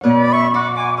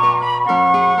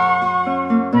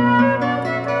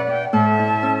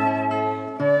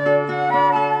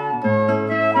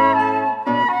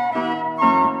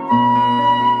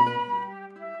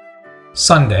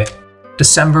Sunday,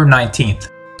 December 19th,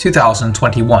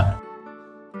 2021.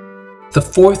 The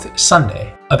fourth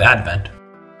Sunday of Advent.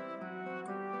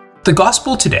 The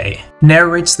Gospel today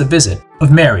narrates the visit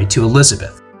of Mary to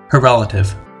Elizabeth, her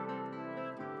relative.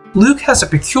 Luke has a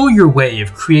peculiar way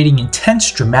of creating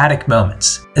intense dramatic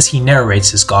moments as he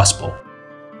narrates his Gospel.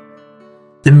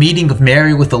 The meeting of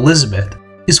Mary with Elizabeth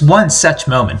is one such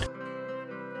moment.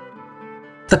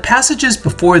 The passages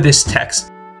before this text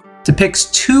depicts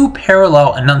two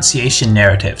parallel Annunciation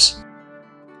narratives,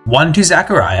 one to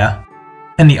Zechariah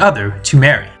and the other to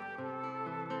Mary.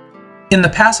 In the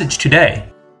passage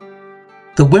today,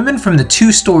 the women from the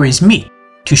two stories meet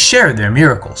to share their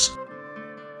miracles.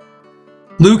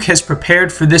 Luke has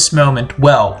prepared for this moment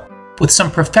well with some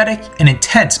prophetic and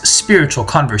intense spiritual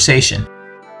conversation.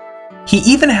 He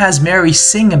even has Mary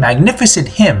sing a magnificent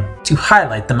hymn to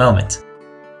highlight the moment.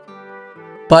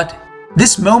 But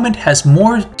this moment has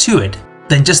more to it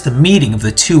than just the meeting of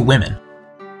the two women.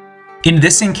 In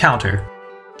this encounter,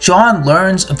 John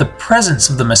learns of the presence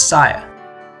of the Messiah,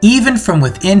 even from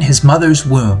within his mother's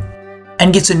womb,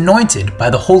 and gets anointed by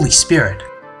the Holy Spirit.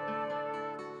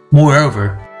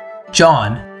 Moreover,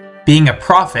 John, being a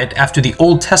prophet after the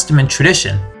Old Testament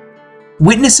tradition,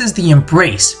 witnesses the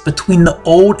embrace between the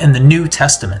Old and the New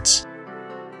Testaments.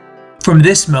 From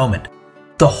this moment,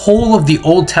 the whole of the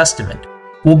Old Testament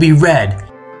will be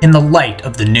read in the light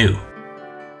of the New.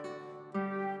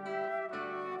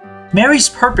 Mary's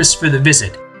purpose for the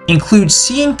visit includes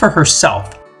seeing for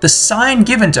herself the sign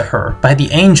given to her by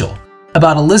the angel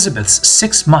about Elizabeth's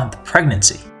 6-month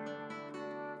pregnancy.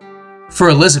 For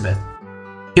Elizabeth,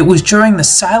 it was during the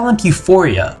silent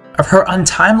euphoria of her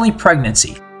untimely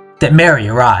pregnancy that Mary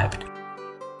arrived.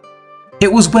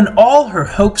 It was when all her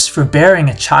hopes for bearing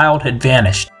a child had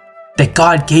vanished that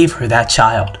God gave her that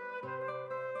child.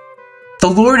 The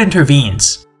Lord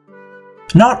intervenes,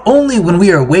 not only when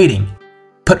we are waiting,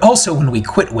 but also when we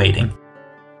quit waiting.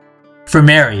 For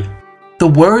Mary, the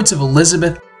words of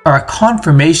Elizabeth are a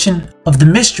confirmation of the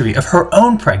mystery of her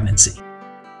own pregnancy.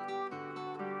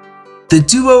 The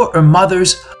duo are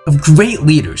mothers of great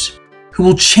leaders who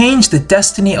will change the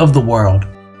destiny of the world.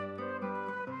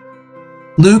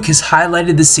 Luke has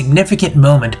highlighted this significant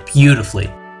moment beautifully.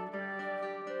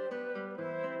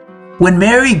 When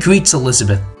Mary greets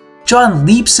Elizabeth, John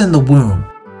leaps in the womb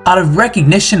out of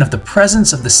recognition of the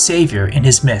presence of the Savior in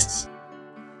his midst.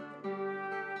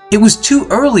 It was too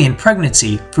early in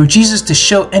pregnancy for Jesus to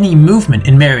show any movement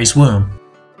in Mary's womb.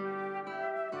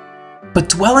 But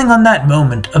dwelling on that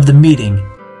moment of the meeting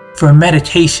for a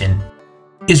meditation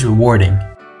is rewarding.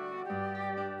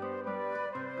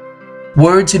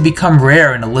 Words had become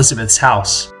rare in Elizabeth's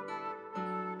house.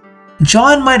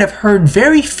 John might have heard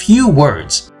very few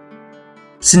words,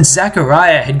 since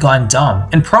Zechariah had gone dumb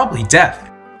and probably deaf.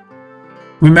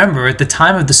 Remember, at the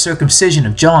time of the circumcision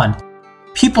of John,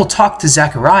 people talked to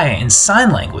Zechariah in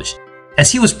sign language,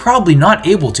 as he was probably not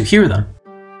able to hear them.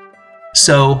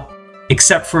 So,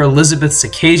 except for Elizabeth's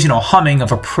occasional humming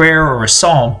of a prayer or a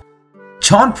psalm,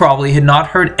 John probably had not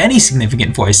heard any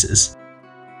significant voices.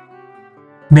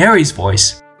 Mary's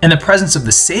voice and the presence of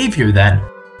the Savior, then,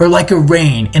 were like a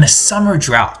rain in a summer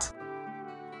drought.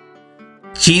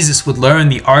 Jesus would learn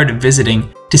the art of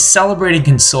visiting to celebrate and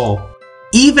console,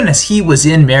 even as he was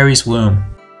in Mary's womb.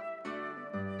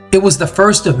 It was the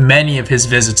first of many of his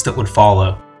visits that would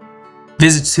follow.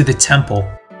 Visits to the temple,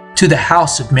 to the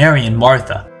house of Mary and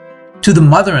Martha, to the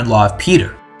mother-in-law of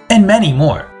Peter, and many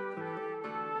more.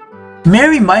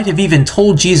 Mary might have even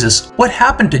told Jesus what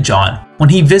happened to John when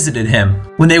he visited him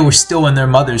when they were still in their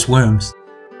mother's wombs.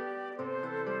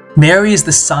 Mary is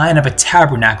the sign of a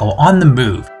tabernacle on the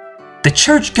move, the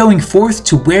church going forth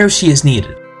to where she is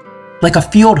needed, like a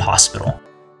field hospital.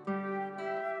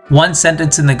 One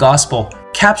sentence in the Gospel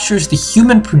captures the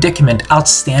human predicament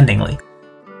outstandingly.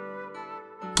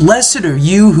 Blessed are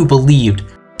you who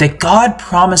believed that God's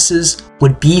promises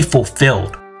would be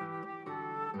fulfilled.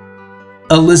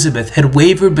 Elizabeth had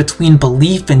wavered between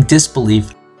belief and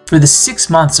disbelief for the 6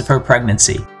 months of her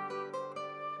pregnancy.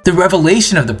 The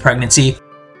revelation of the pregnancy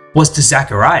was to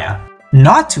Zechariah,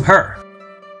 not to her.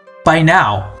 By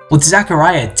now, with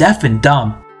Zechariah deaf and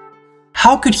dumb,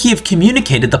 how could he have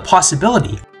communicated the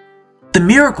possibility, the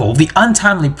miracle of the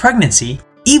untimely pregnancy,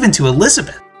 even to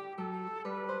Elizabeth?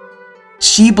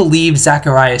 She believed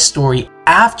Zechariah's story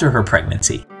after her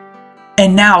pregnancy,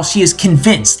 and now she is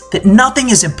convinced that nothing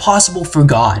is impossible for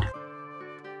God.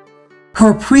 Her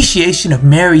appreciation of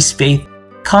Mary's faith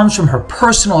comes from her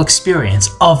personal experience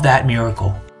of that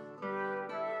miracle.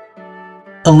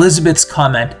 Elizabeth's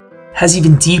comment has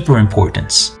even deeper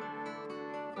importance.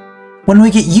 When we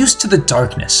get used to the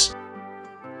darkness,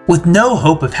 with no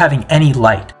hope of having any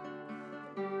light.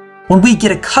 When we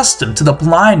get accustomed to the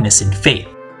blindness in fate,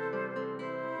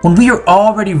 when we are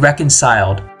already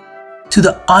reconciled to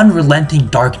the unrelenting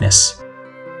darkness,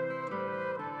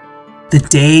 the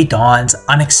day dawns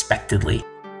unexpectedly.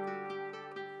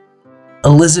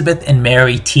 Elizabeth and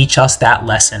Mary teach us that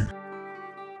lesson.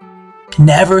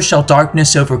 Never shall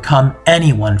darkness overcome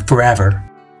anyone forever.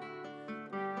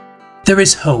 There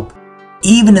is hope,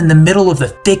 even in the middle of the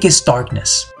thickest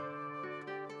darkness.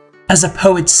 As a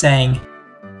poet sang,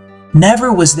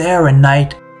 "Never was there a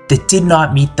night that did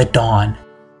not meet the dawn.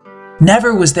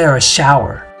 Never was there a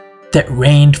shower that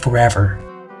rained forever."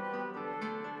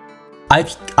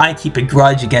 I keep a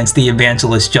grudge against the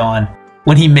evangelist John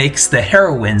when he makes the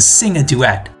heroines sing a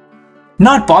duet,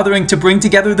 not bothering to bring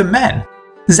together the men,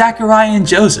 Zachariah and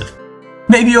Joseph,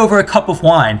 maybe over a cup of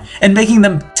wine, and making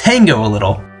them tango a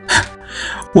little.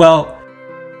 Well,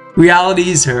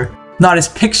 realities are not as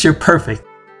picture perfect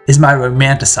as my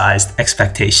romanticized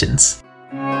expectations.